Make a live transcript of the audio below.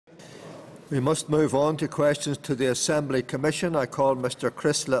We must move on to questions to the Assembly Commission. I call Mr.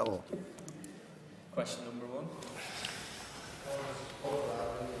 Chris Little. Question number 1.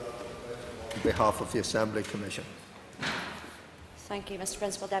 On behalf of the Assembly Commission. Thank you, Mr.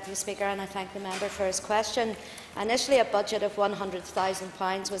 Principal Deputy Speaker, and I thank the member for his question. Initially, a budget of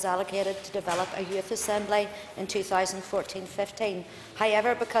 £100,000 was allocated to develop a youth assembly in 2014-15.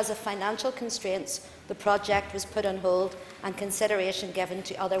 However, because of financial constraints, the project was put on hold and consideration given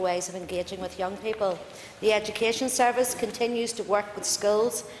to other ways of engaging with young people. The Education Service continues to work with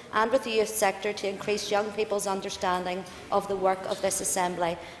schools and with the youth sector to increase young people's understanding of the work of this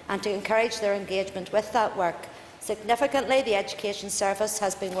assembly and to encourage their engagement with that work. Significantly, the Education Service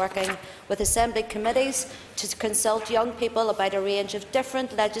has been working with Assembly committees to consult young people about a range of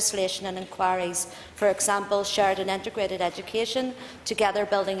different legislation and inquiries. For example, shared and integrated education, together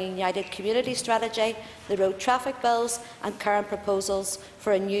building a united community strategy, the road traffic bills and current proposals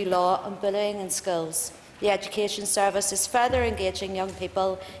for a new law on bullying in schools. The Education Service is further engaging young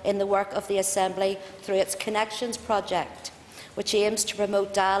people in the work of the Assembly through its Connections project, which aims to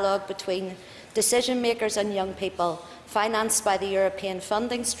promote dialogue between decision makers and young people, financed by the European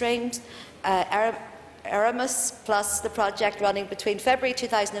funding streams, Erasmus Plus, the project running between February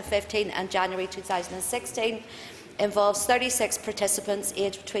 2015 and January 2016, involves 36 participants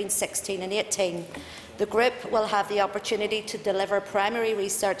aged between 16 and 18. The group will have the opportunity to deliver primary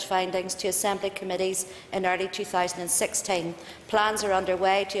research findings to Assembly committees in early 2016. Plans are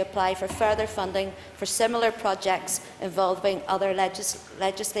underway to apply for further funding for similar projects involving other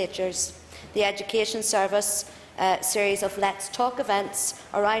legislatures. The Education Service series of Let's Talk events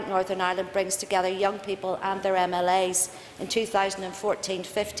around Northern Ireland brings together young people and their MLAs. In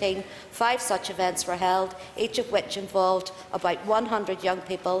 2014-15, 5 such events were held, each of which involved about 100 young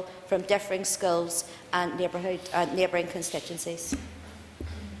people from differing schools and neighbouring constituencies.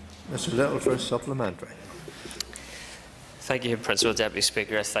 Mr. Little for a supplementary. Thank you, Principal Deputy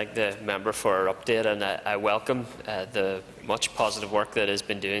Speaker. I thank the member for her update, and I welcome the much positive work that has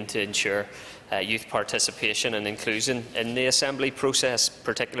been doing to ensure youth participation and inclusion in the Assembly process,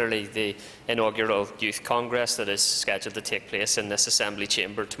 particularly the inaugural Youth Congress that is scheduled to take place in this Assembly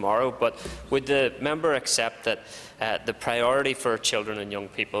chamber tomorrow. But would the member accept that the priority for children and young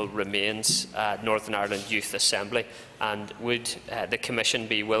people remains Northern Ireland Youth Assembly, and would the Commission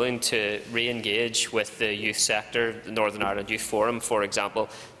be willing to re-engage with the youth sector, the Northern Ireland Youth Forum, for example,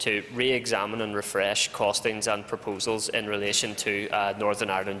 to re-examine and refresh costings and proposals in relation to Northern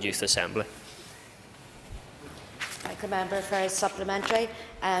Ireland Youth Assembly? Thank the member for his supplementary.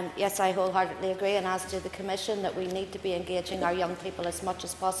 Yes, I wholeheartedly agree, and as do the Commission, that we need to be engaging our young people as much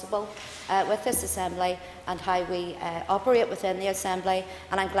as possible with this Assembly and how we operate within the Assembly.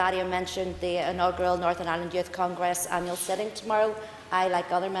 And I'm glad you mentioned the inaugural Northern Ireland Youth Congress annual sitting tomorrow. I,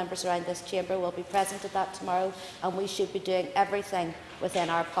 like other members around this chamber, will be present at that tomorrow, and we should be doing everything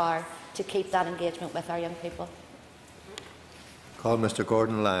within our power to keep that engagement with our young people. Call Mr.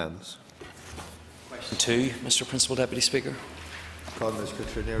 Gordon Lyons. Question 2, Mr. Principal Deputy Speaker. Call Ms.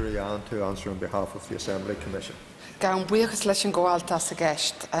 Caitriona Ruane to answer on behalf of the Assembly Commission. And can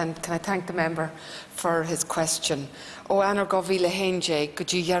I thank the member for his question? O Anor Govila Hainjeg,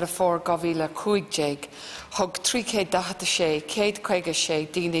 Gujiyara 4 Govila Kuigjeg, Hug 3K Dahatashe, Kate Quagashe,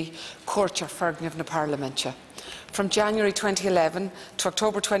 Dini, Courcher Fergn of the Parliament. From January 2011 to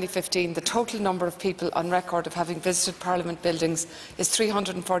October 2015, the total number of people on record of having visited Parliament buildings is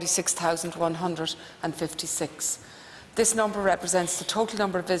 346,156. This number represents the total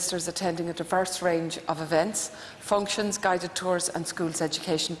number of visitors attending a diverse range of events, functions, guided tours and schools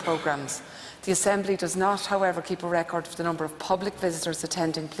education programmes. The Assembly does not, however, keep a record of the number of public visitors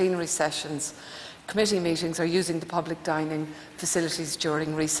attending plenary sessions, committee meetings or using the public dining facilities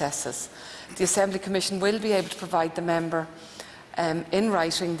during recesses. The Assembly Commission will be able to provide the member in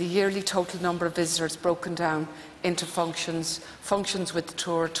writing the yearly total number of visitors broken down into functions, functions with the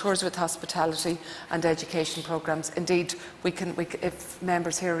tour, tours with hospitality and education programmes. Indeed, if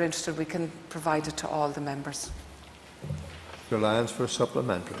members here are interested, we can provide it to all the members. Mr. Lyons for a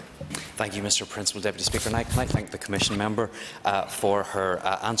supplementary. Thank you, Mr. Principal Deputy Speaker. And can I thank the Commission member for her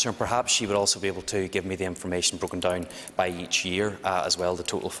answer, and perhaps she would also be able to give me the information broken down by each year as well, the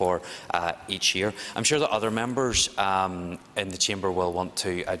total for each year. I'm sure that other members in the Chamber will want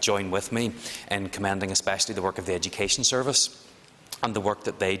to join with me in commending especially the work of the Education Service and the work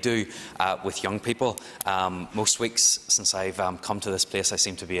that they do with young people. Most weeks since I've come to this place, I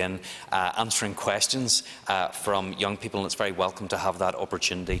seem to be in answering questions from young people, and it's very welcome to have that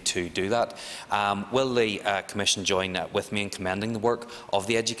opportunity to do that. Will the Commission join with me in commending the work of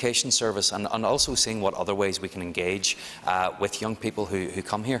the Education Service and also seeing what other ways we can engage with young people who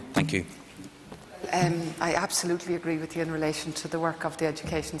come here? Thank you. I absolutely agree with you in relation to the work of the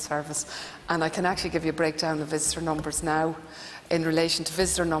Education Service, and I can actually give you a breakdown of visitor numbers now in relation to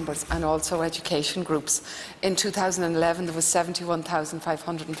visitor numbers and also education groups. In 2011 there was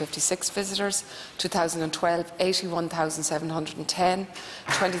 71,556 visitors, 2012 81,710,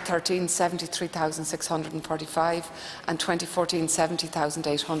 2013 73,645 and 2014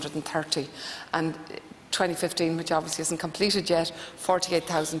 70,830, and 2015, which obviously isn't completed yet,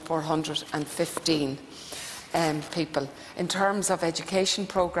 48,415 people. In terms of education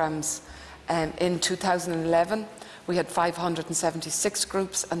programmes, in 2011 we had 576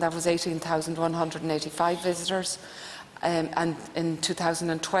 groups, and that was 18,185 visitors. And in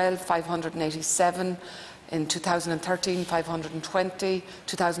 2012, 587. In 2013, 520.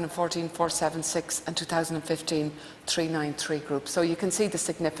 2014, 476. And 2015, 393 groups. So you can see the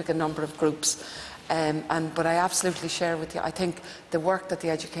significant number of groups. But I absolutely share with you, I think the work that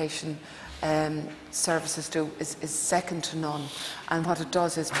the education services do is second to none, and what it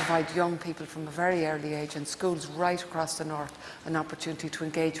does is provide young people from a very early age in schools right across the north an opportunity to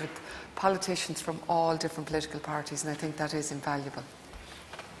engage with politicians from all different political parties, and I think that is invaluable.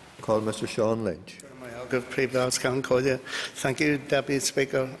 Call Mr. Sean Lynch. Thank you, Deputy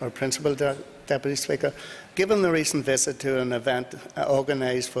Speaker, or Principal Deputy Speaker. Given the recent visit to an event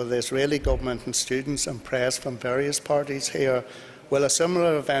organised for the Israeli government and students and press from various parties here, will a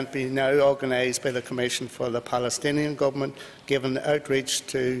similar event be now organised by the Commission for the Palestinian government, given outreach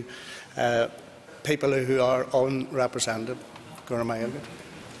to people who are unrepresented? Well,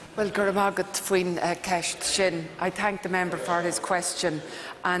 Guramagat Fuin Kesht Shin, I thank the member for his question.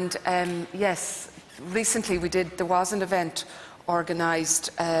 And yes, recently there was an event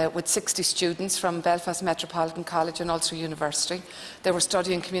organised with 60 students from Belfast Metropolitan College and Ulster University. They were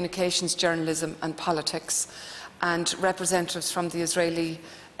studying communications, journalism and politics, and representatives from the Israeli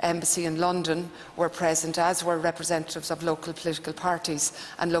Embassy in London were present, as were representatives of local political parties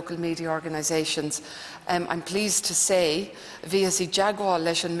and local media organisations. I'm pleased to say, via the Jaguar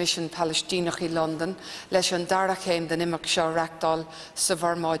leis an mission Palestínach in London, leis an Darachéim den Imach Seo Rachtal sa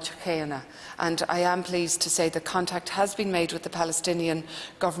Bharmáid Chéana. And I am pleased to say that contact has been made with the Palestinian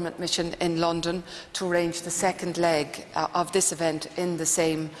government mission in London to arrange the second leg of this event in the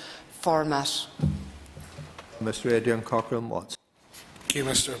same format. Mr. Adrian Cochrane-Watts. Thank you,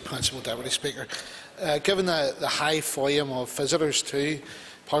 Mr. Principal Deputy Speaker. Given the high volume of visitors to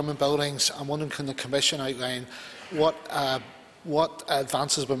Parliament buildings, I'm wondering, can the Commission outline what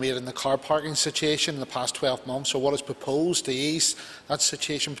advances were made in the car parking situation in the past 12 months, or what is proposed to ease that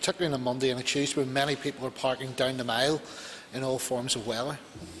situation, particularly on a Monday and a Tuesday when many people are parking down the mile in all forms of weather?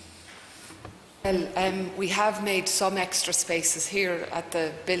 Well, we have made some extra spaces here at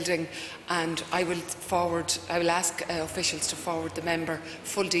the building, and I will ask officials to forward the member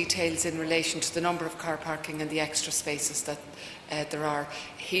full details in relation to the number of car parking and the extra spaces that there are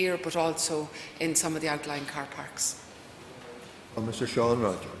here, but also in some of the outlying car parks. Mr. Sean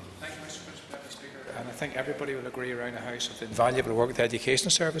Roger. Thank you, Mr. Principal Deputy Speaker. And I think everybody will agree around the House of the invaluable work of the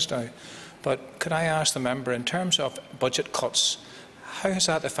Education Service now. But could I ask the member, in terms of budget cuts, how has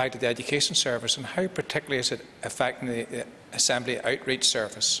that affected the Education Service, and how particularly is it affecting the Assembly Outreach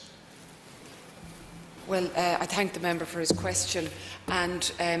Service? Well, I thank the member for his question,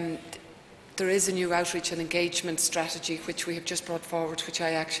 and there is a new outreach and engagement strategy which we have just brought forward, which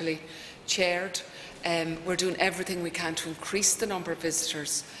I actually chaired. We're doing everything we can to increase the number of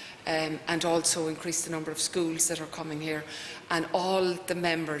visitors and also increase the number of schools that are coming here, and all the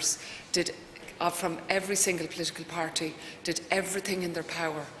members from every single political party did everything in their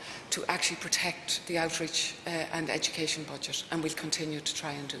power to actually protect the outreach and education budget, and we'll continue to try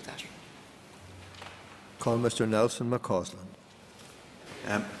and do that. Call Mr. Nelson McCausland.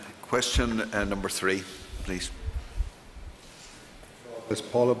 Question number 3, please. Ms.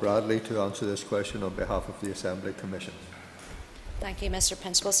 Paula Bradley to answer this question on behalf of the Assembly Commission. Thank you, Mr.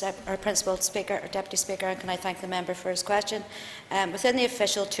 Principal Speaker, or Deputy Speaker, and can I thank the member for his question. Within the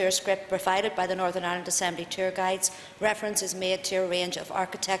official tour script provided by the Northern Ireland Assembly tour guides, reference is made to a range of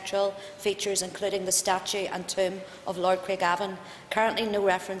architectural features, including the statue and tomb of Lord Craigavon. Currently, no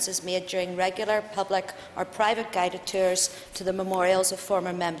reference is made during regular, public or private guided tours to the memorials of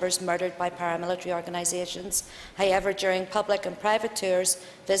former members murdered by paramilitary organisations. However, during public and private tours,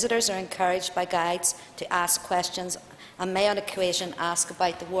 visitors are encouraged by guides to ask questions and may on occasion ask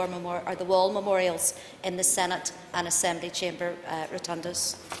about the wall memorials in the Senate and Assembly chamber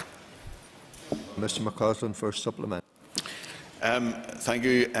rotundas. Mr. McCausland for supplement. Thank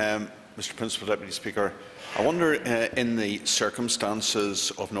you, Mr. Principal Deputy Speaker. I wonder, in the circumstances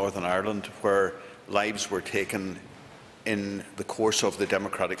of Northern Ireland where lives were taken in the course of the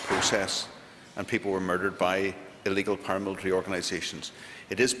democratic process, and people were murdered by illegal paramilitary organisations.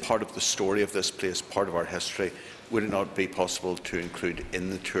 It is part of the story of this place, part of our history. Would it not be possible to include in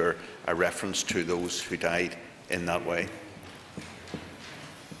the tour a reference to those who died in that way?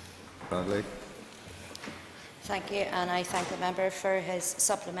 Bradley. Thank you, and I thank the member for his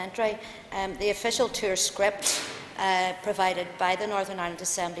supplementary. The official tour script provided by the Northern Ireland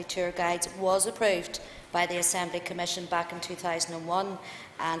Assembly Tour Guides was approved by the Assembly Commission back in 2001,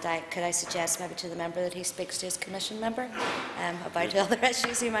 and could I suggest maybe to the member that he speaks to his Commission member about other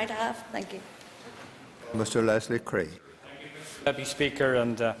issues he might have? Thank you. Mr. Leslie Cree. Deputy Speaker,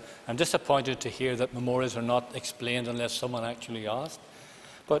 and I'm disappointed to hear that memorials are not explained unless someone actually asked.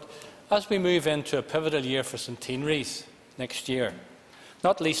 But as we move into a pivotal year for centenaries next year,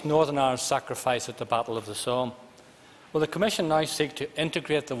 not least Northern Ireland's sacrifice at the Battle of the Somme, will the Commission now seek to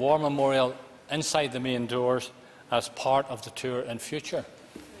integrate the War Memorial inside the main doors as part of the tour in future?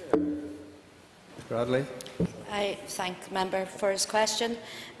 Bradley. I thank the member for his question.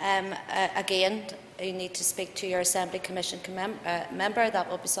 Again, you need to speak to your Assembly Commission member. That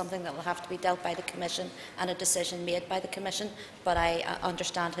will be something that will have to be dealt by the Commission and a decision made by the Commission. But I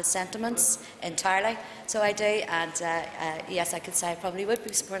understand his sentiments entirely, so I do. And yes, I could say I probably would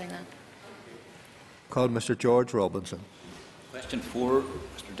be supporting that. Call Mr. George Robinson. Question 4,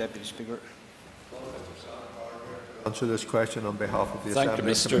 Mr. Deputy Speaker. Answer this question on behalf of the Thank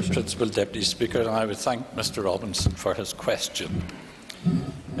Assembly you, Mr. Commission. Principal Deputy Speaker, and I would thank Mr. Robinson for his question.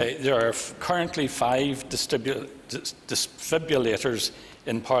 There are currently 5 defibrillators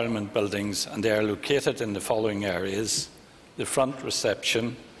in Parliament buildings, and they are located in the following areas: the front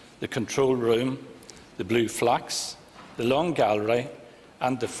reception, the control room, the blue flax, the long gallery,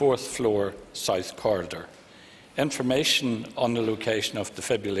 and the 4th floor south corridor. Information on the location of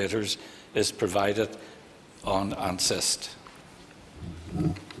defibrillators is provided on ANSYST.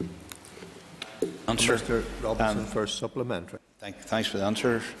 Answer. Mr. Robinson for supplementary. Thanks for the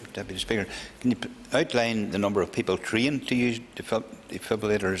answer, Deputy Speaker. Can you outline the number of people trained to use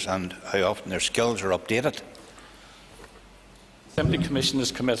defibrillators and how often their skills are updated? The Assembly Commission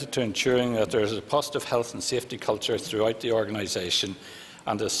is committed to ensuring that there is a positive health and safety culture throughout the organisation,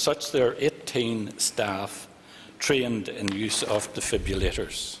 and as such there are 18 staff trained in use of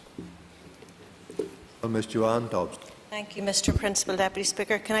defibrillators. Ms. Joanne Dobbs. Thank you, Mr. Principal Deputy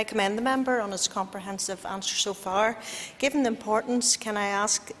Speaker. Can I commend the member on his comprehensive answer so far? Given the importance, can I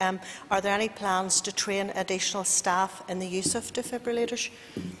ask, are there any plans to train additional staff in the use of defibrillators?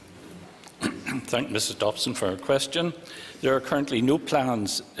 Thank Mrs. Dobson for her question. There are currently no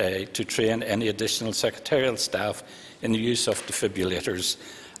plans to train any additional secretarial staff in the use of defibrillators,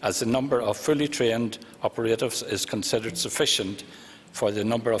 as the number of fully trained operatives is considered sufficient for the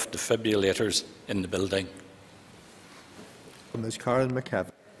number of defibrillators in the building. Ms. Karen McKevin. Thank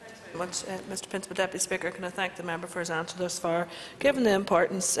you very much, Mr. Principal Deputy Speaker. Can I thank the member for his answer thus far? Given the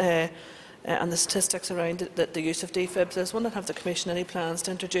importance and the statistics around the use of defibs, I was wondering, have the Commission any plans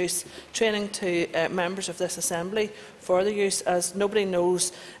to introduce training to members of this Assembly for the use, as nobody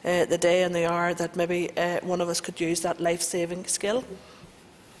knows the day and the hour that maybe one of us could use that life-saving skill?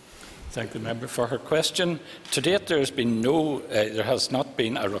 Thank the member for her question. To date, there has not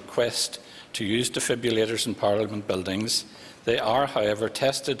been a request to use defibrillators in Parliament buildings. They are, however,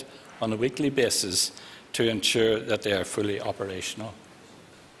 tested on a weekly basis to ensure that they are fully operational.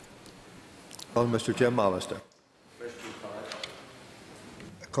 Call Mr. Jim Allister.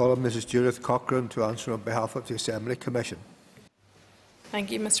 Call on Mrs. Judith Cochrane to answer on behalf of the Assembly Commission. Thank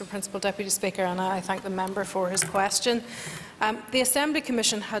you, Mr. Principal Deputy Speaker, and I thank the member for his question. The Assembly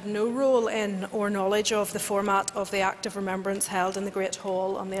Commission had no role in or knowledge of the format of the Act of Remembrance held in the Great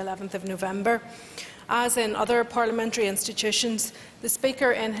Hall on the 11th of November. As in other parliamentary institutions, the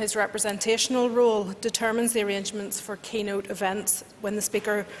Speaker, in his representational role, determines the arrangements for keynote events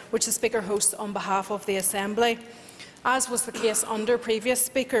which the Speaker hosts on behalf of the Assembly. As was the case under previous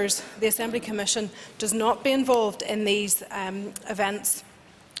Speakers, the Assembly Commission does not be involved in these events,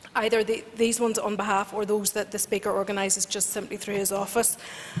 either these ones on behalf or those that the Speaker organises just simply through his office.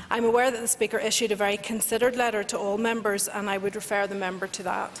 I am aware that the Speaker issued a very considered letter to all members, and I would refer the member to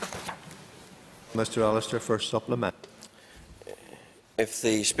that. Mr. Allister for supplement. If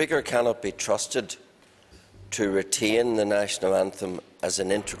the Speaker cannot be trusted to retain the national anthem as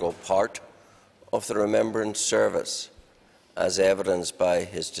an integral part of the remembrance service, as evidenced by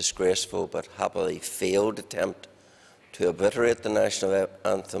his disgraceful but happily failed attempt to obliterate the national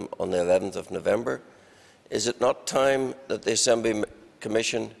anthem on the 11th of November, is it not time that the Assembly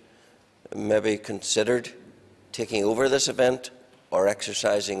Commission maybe considered taking over this event or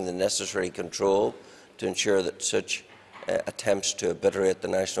exercising the necessary control to ensure that such attempts to obliterate the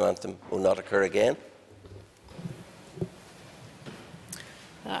national anthem will not occur again?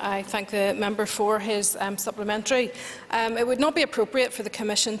 I thank the member for his supplementary. It would not be appropriate for the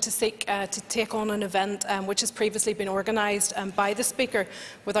Commission to seek to take on an event which has previously been organised by the Speaker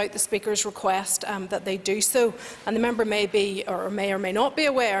without the Speaker's request that they do so. And the member may be or may not be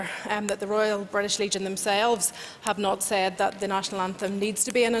aware that the Royal British Legion themselves have not said that the national anthem needs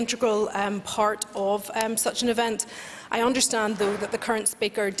to be an integral part of such an event. I understand, though, that the current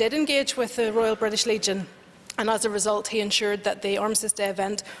Speaker did engage with the Royal British Legion, and as a result he ensured that the Armistice Day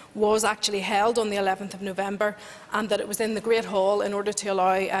event was actually held on the 11th of November and that it was in the Great Hall in order to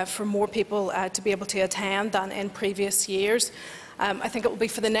allow for more people to be able to attend than in previous years. I think it will be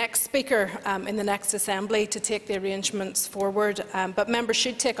for the next Speaker in the next Assembly to take the arrangements forward, but members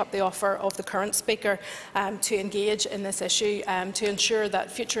should take up the offer of the current Speaker to engage in this issue to ensure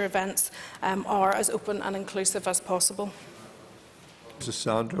that future events are as open and inclusive as possible. Mrs.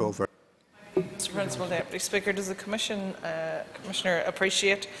 Sandra, over. Mr. Principal Deputy Speaker, does the Commissioner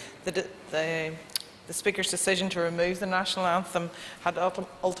appreciate the Speaker's decision to remove the national anthem had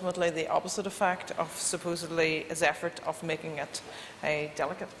ultimately the opposite effect of supposedly his effort of making it a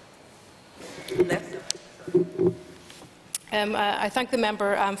delicate? I thank the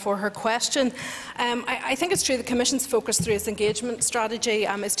member for her question. I think it's true the Commission's focus through its engagement strategy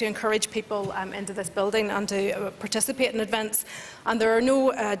is to encourage people into this building and to participate in events. And there are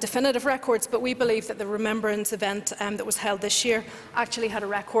no definitive records, but we believe that the Remembrance event that was held this year actually had a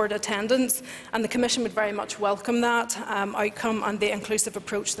record attendance, and the Commission would very much welcome that outcome and the inclusive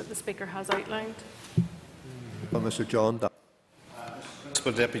approach that the Speaker has outlined. Mr. John Dunn.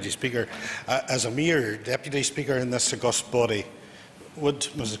 Principal Deputy Speaker, as a mere Deputy Speaker in this august body, would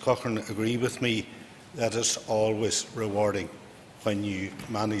Mrs Cochrane agree with me that it's always rewarding when you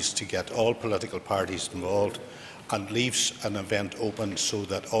manage to get all political parties involved and leaves an event open so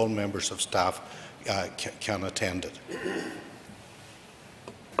that all members of staff can attend it?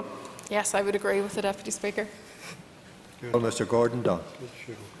 Yes, I would agree with the Deputy Speaker. Mr. Gordon Dunn.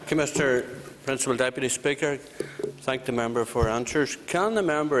 Mr. Principal Deputy Speaker, thank the member for answers. Can the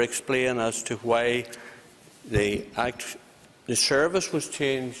member explain as to why the service was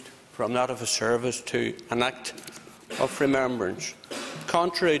changed from that of a service to an act of remembrance,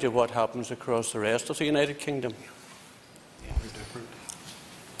 contrary to what happens across the rest of the United Kingdom?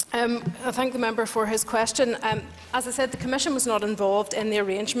 I thank the member for his question. As I said, the Commission was not involved in the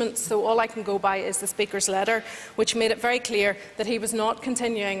arrangements, so all I can go by is the Speaker's letter, which made it very clear that he was not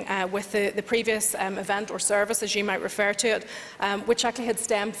continuing with the previous event or service, as you might refer to it, which actually had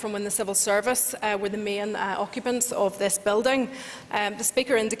stemmed from when the Civil Service were the main occupants of this building. The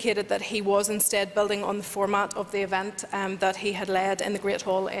Speaker indicated that he was instead building on the format of the event that he had led in the Great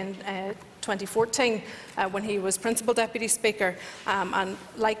Hall in 2014 when he was Principal Deputy Speaker, and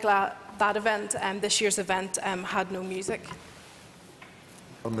like that event, this year's event had no music.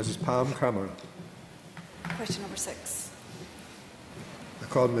 Mrs. Pam Cameron. Question number 6. I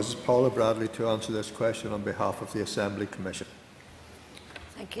call Mrs. Paula Bradley to answer this question on behalf of the Assembly Commission.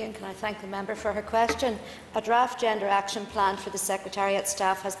 Thank you, and can I thank the member for her question. A draft Gender Action Plan for the Secretariat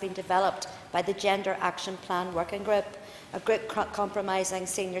staff has been developed by the Gender Action Plan Working Group, a group comprising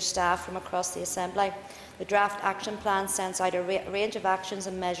senior staff from across the Assembly. The draft action plan sets out a range of actions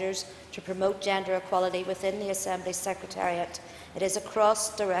and measures to promote gender equality within the Assembly Secretariat. It is a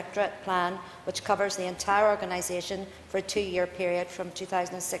cross-directorate plan which covers the entire organisation for a 2-year period from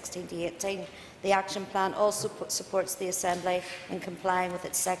 2016 to 2018. The action plan also supports the Assembly in complying with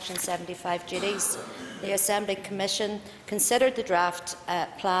its Section 75 duties. The Assembly Commission considered the draft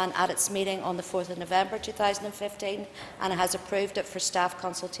plan at its meeting on the 4th of November 2015 and has approved it for staff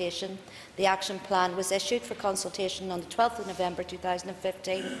consultation. The action plan was issued for consultation on the 12th of November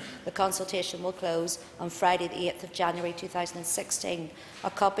 2015. The consultation will close on Friday the 8th of January 2016.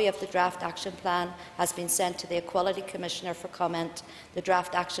 A copy of the draft action plan has been sent to the Equality Commissioner for comment. The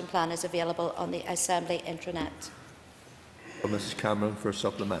draft action plan is available on the Assembly intranet. Mrs. Cameron for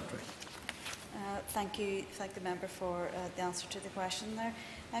supplementary. Thank you. Thank the member for the answer to the question there.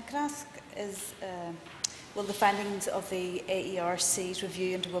 Can I ask, will the findings of the AERC's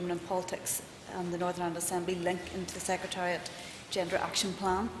review into women in politics and the Northern Ireland Assembly link into the Secretariat Gender Action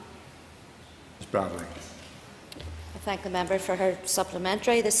Plan? Ms. Bradley. I thank the member for her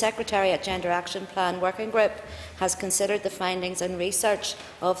supplementary. The Secretariat Gender Action Plan Working Group has considered the findings and research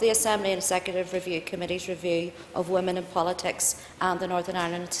of the Assembly and Executive Review Committee's review of women in politics and the Northern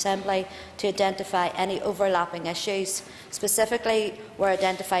Ireland Assembly to identify any overlapping issues. Specifically, where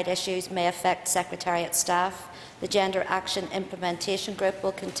identified issues may affect Secretariat staff, The Gender Action Implementation Group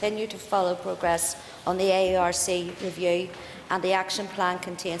will continue to follow progress on the AERC review, and the action plan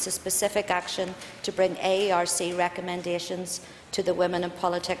contains a specific action to bring AERC recommendations to the Women in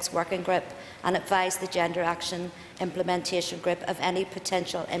Politics Working Group and advise the Gender Action Implementation Group of any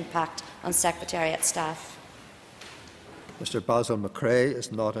potential impact on Secretariat staff. Mr Basil McRae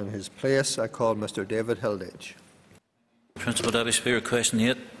is not in his place. I call Mr David Hilditch. Principal Deputy Speaker, question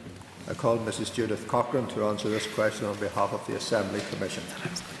 8. I call Mrs Judith Cochrane to answer this question on behalf of the Assembly Commission.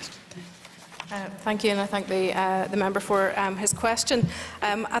 Thank you, and I thank the member for his question.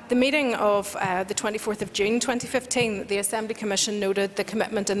 At the meeting of the 24th of June 2015, the Assembly Commission noted the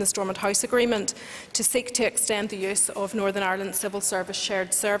commitment in the Stormont House Agreement to seek to extend the use of Northern Ireland Civil Service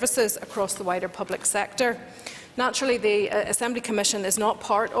shared services across the wider public sector. Naturally, the Assembly Commission is not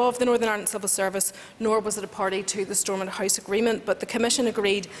part of the Northern Ireland Civil Service, nor was it a party to the Stormont House Agreement, but the Commission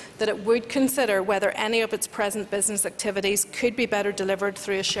agreed that it would consider whether any of its present business activities could be better delivered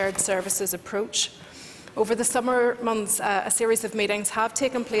through a shared services approach. Over the summer months, a series of meetings have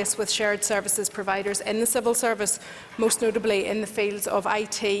taken place with shared services providers in the civil service, most notably in the fields of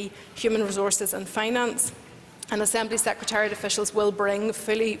IT, human resources and finance. And Assembly Secretariat officials will bring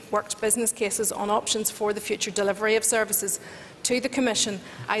fully worked business cases on options for the future delivery of services to the Commission,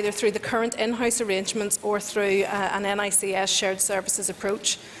 either through the current in-house arrangements or through an NICS shared services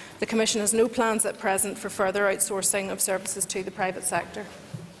approach. The Commission has no plans at present for further outsourcing of services to the private sector.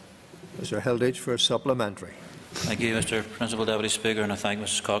 Mr Hilditch for a supplementary. Thank you, Mr Principal Deputy Speaker, and I thank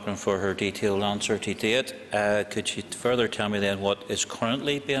Mrs Cochrane for her detailed answer to date. Could she further tell me then what is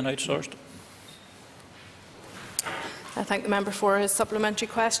currently being outsourced? I thank the member for his supplementary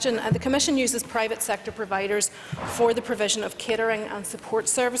question. The Commission uses private sector providers for the provision of catering and support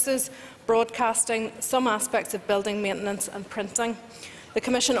services, broadcasting, some aspects of building maintenance and printing. The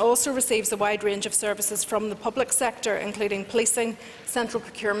Commission also receives a wide range of services from the public sector, including policing, Central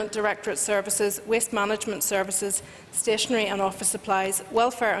Procurement Directorate services, waste management services, stationery and office supplies,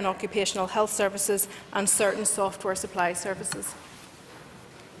 welfare and occupational health services and certain software supply services.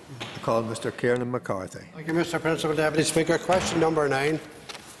 I call Mr Kieran McCarthy. Thank you, Mr Principal Deputy Speaker. Question number 9.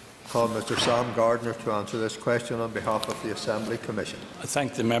 I call Mr Sam Gardner to answer this question on behalf of the Assembly Commission. I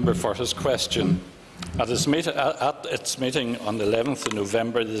thank the member for his question. At its meeting on the 11th of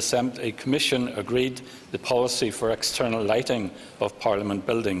November, the Assembly Commission agreed the policy for external lighting of Parliament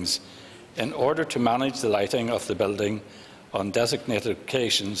buildings. In order to manage the lighting of the building on designated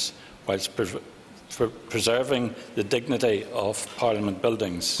occasions whilst preserving the dignity of Parliament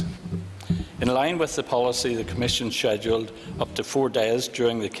buildings. In line with the policy, the Commission scheduled up to 4 days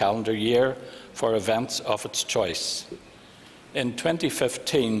during the calendar year for events of its choice. In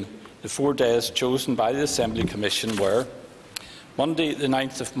 2015, the 4 days chosen by the Assembly Commission were Monday, the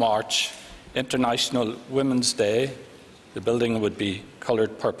 9th of March, International Women's Day. The building would be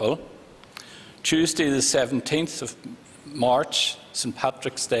coloured purple. Tuesday, the 17th of March, St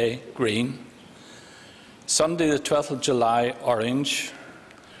Patrick's Day, green. Sunday, the 12th of July, orange.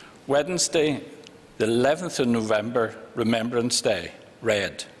 Wednesday, the 11th of November, Remembrance Day,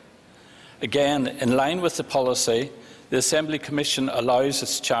 red. Again, in line with the policy, the Assembly Commission allows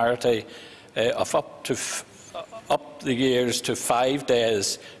its charity of up the years to 5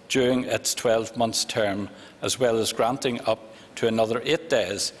 days during its 12-month term, as well as granting up to another 8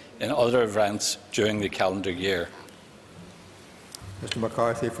 days in other events during the calendar year. Mr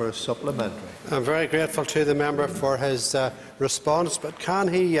McCarthy for a supplementary. I'm very grateful to the member for his response, but can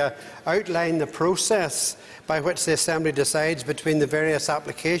he outline the process by which the Assembly decides between the various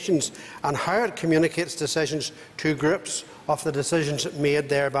applications and how it communicates decisions to groups of the decisions made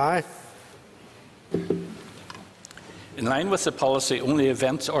thereby? In line with the policy, only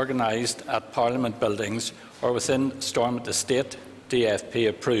events organised at Parliament buildings or within Stormont Estate, DFP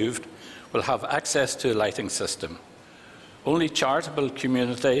approved, will have access to a lighting system. Only charitable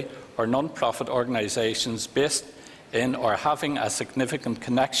community or non-profit organisations based in or having a significant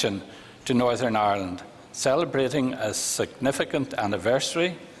connection to Northern Ireland, celebrating a significant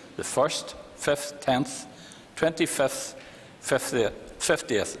anniversary, the 1st, 5th, 10th, 25th,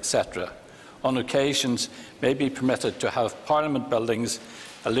 50th, etc., on occasions may be permitted to have Parliament buildings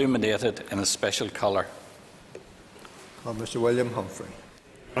illuminated in a special colour. Mr William Humphrey.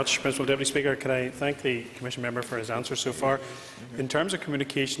 Much, Principal Deputy Speaker. Can I thank the Commission member for his answer so far? In terms of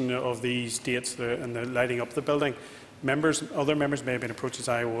communication of these dates and the lighting up the building, other members may have been approached as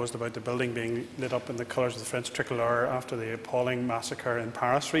I was about the building being lit up in the colours of the French tricolour after the appalling massacre in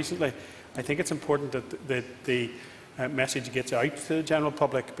Paris recently. I think it's important that the message gets out to the general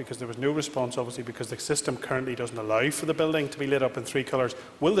public, because there was no response, obviously, because the system currently doesn't allow for the building to be lit up in 3 colours.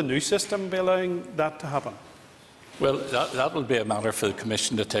 Will the new system be allowing that to happen? Well, that will be a matter for the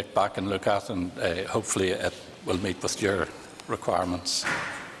Commission to take back and look at, and hopefully it will meet with your requirements.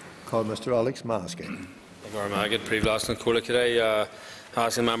 Call Mr. Alex Maskey. Could I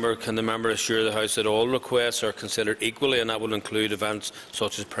ask the member, can the member assure the House that all requests are considered equally, and that will include events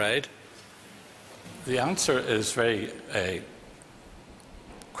such as Pride? The answer is very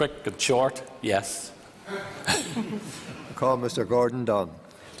quick and short: yes. Call Mr. Gordon Dunn.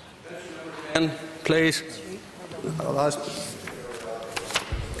 Please. I'll ask.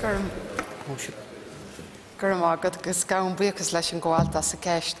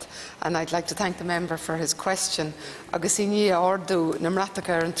 And I'd like to thank the member for his question. Agusini ordu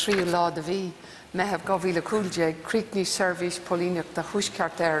namrataka and three law de vi mehav govila coolje creekni service polinic the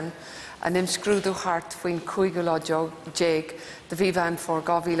hushkartern and imscrudu hart win kuigula jeg the vivan for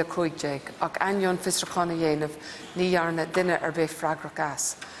govila kuigjeg ak anyon fisrachana yenov ni yarna dinner erbe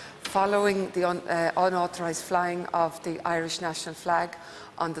fragragas. Following the unauthorised flying of the Irish national flag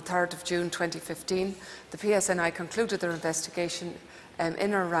on the 3rd of June 2015, the PSNI concluded their investigation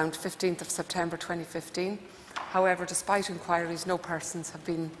in or around 15th of September 2015. However, despite inquiries, no persons have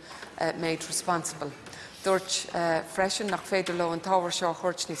been made responsible. Dúirt freisin nach féidir lo an tábhair seo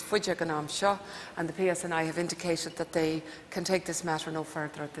chuirt níos fuide gan am seo, and the PSNI have indicated that they can take this matter no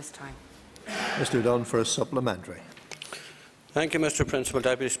further at this time. Mr. Dunn for a supplementary. Thank you, Mr. Principal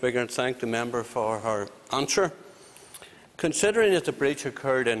Deputy Speaker, and thank the member for her answer. Considering that the breach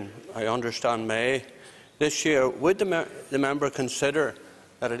occurred in, I understand, May this year, would the member consider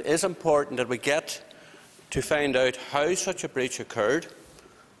that it is important that we get to find out how such a breach occurred,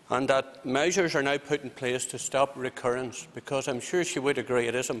 and that measures are now put in place to stop recurrence? Because I'm sure she would agree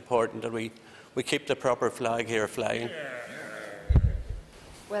it is important that we keep the proper flag here flying.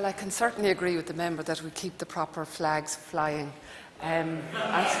 Well, I can certainly agree with the member that we keep the proper flags flying. And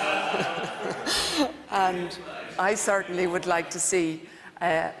I certainly would like to see,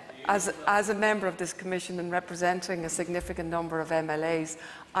 as a member of this Commission and representing a significant number of MLAs,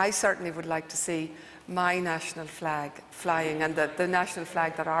 I certainly would like to see my national flag flying, and the national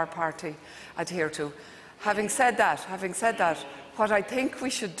flag that our party adhere to. Having said that, what I think we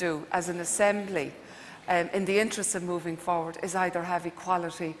should do as an Assembly, in the interest of moving forward, is either have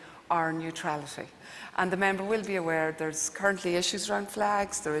equality or neutrality. And the member will be aware there's currently issues around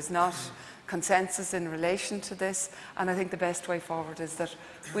flags. There is not consensus in relation to this, and I think the best way forward is that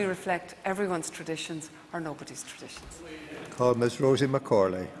we reflect everyone's traditions or nobody's traditions. Call Ms. Rosie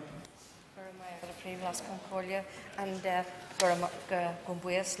McCorley. And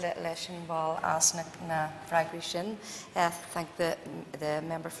thank the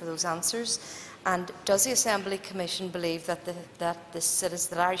member for those answers. And does the Assembly Commission believe that that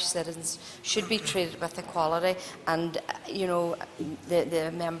Irish citizens should be treated with equality? And you know,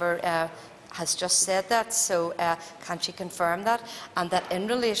 the member has just said that, so can she confirm that? And that in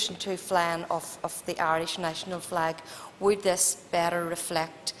relation to flying of the Irish national flag, would this better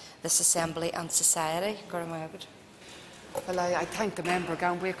reflect this Assembly and society? Well, I thank the member.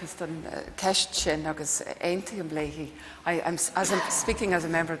 I'm speaking as a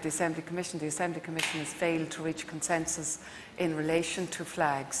member of the Assembly Commission. The Assembly Commission has failed to reach consensus in relation to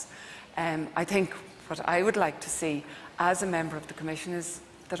flags. I think what I would like to see as a member of the Commission is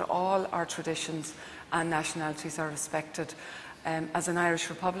that all our traditions and nationalities are respected. As an Irish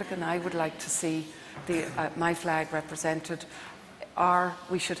Republican, I would like to see my flag represented, or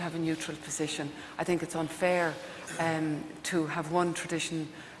we should have a neutral position. I think it's unfair to have one tradition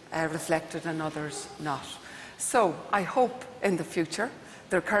reflected and others not. So I hope in the future,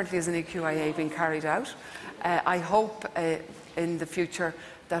 there currently is an EQIA being carried out, I hope in the future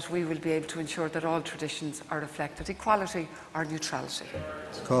that we will be able to ensure that all traditions are reflected, equality or neutrality.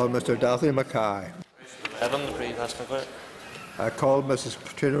 Call Mr. Dathly Mackay. I call Mrs.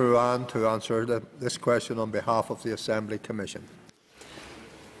 Caitriona Ruane to answer this question on behalf of the Assembly Commission.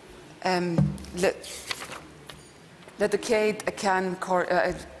 Le céad can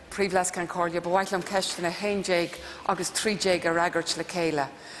príomhlas can cóirle, but while I'm questioning a héinjéig agus tríjéig a ragart le céile.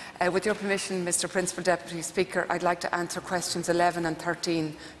 With your permission, Mr. Principal Deputy Speaker, I'd like to answer questions 11 and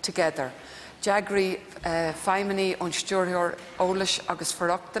 13 together. Jagri Faimani on Stúrior Ólis agus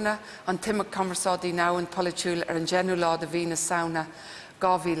Ferrochtana on Timach Conversadi now in Polychul an Genu Law de Venus Sauna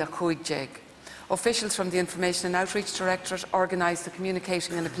Gavila Chuigjeg. Officials from the Information and Outreach Directorate organised the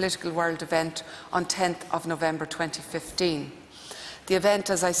Communicating in a Political World event on 10th of November 2015. The event,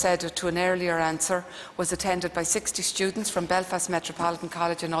 as I said to an earlier answer, was attended by 60 students from Belfast Metropolitan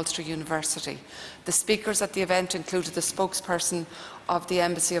College and Ulster University. The speakers at the event included the spokesperson of the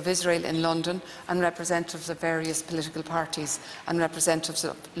Embassy of Israel in London and representatives of various political parties and representatives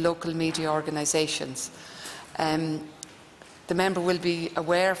of local media organisations. The member will be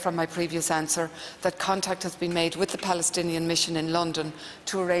aware from my previous answer that contact has been made with the Palestinian Mission in London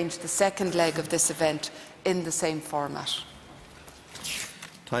to arrange the second leg of this event in the same format.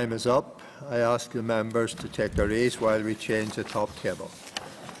 Time is up. I ask the members to take their ease while we change the top table.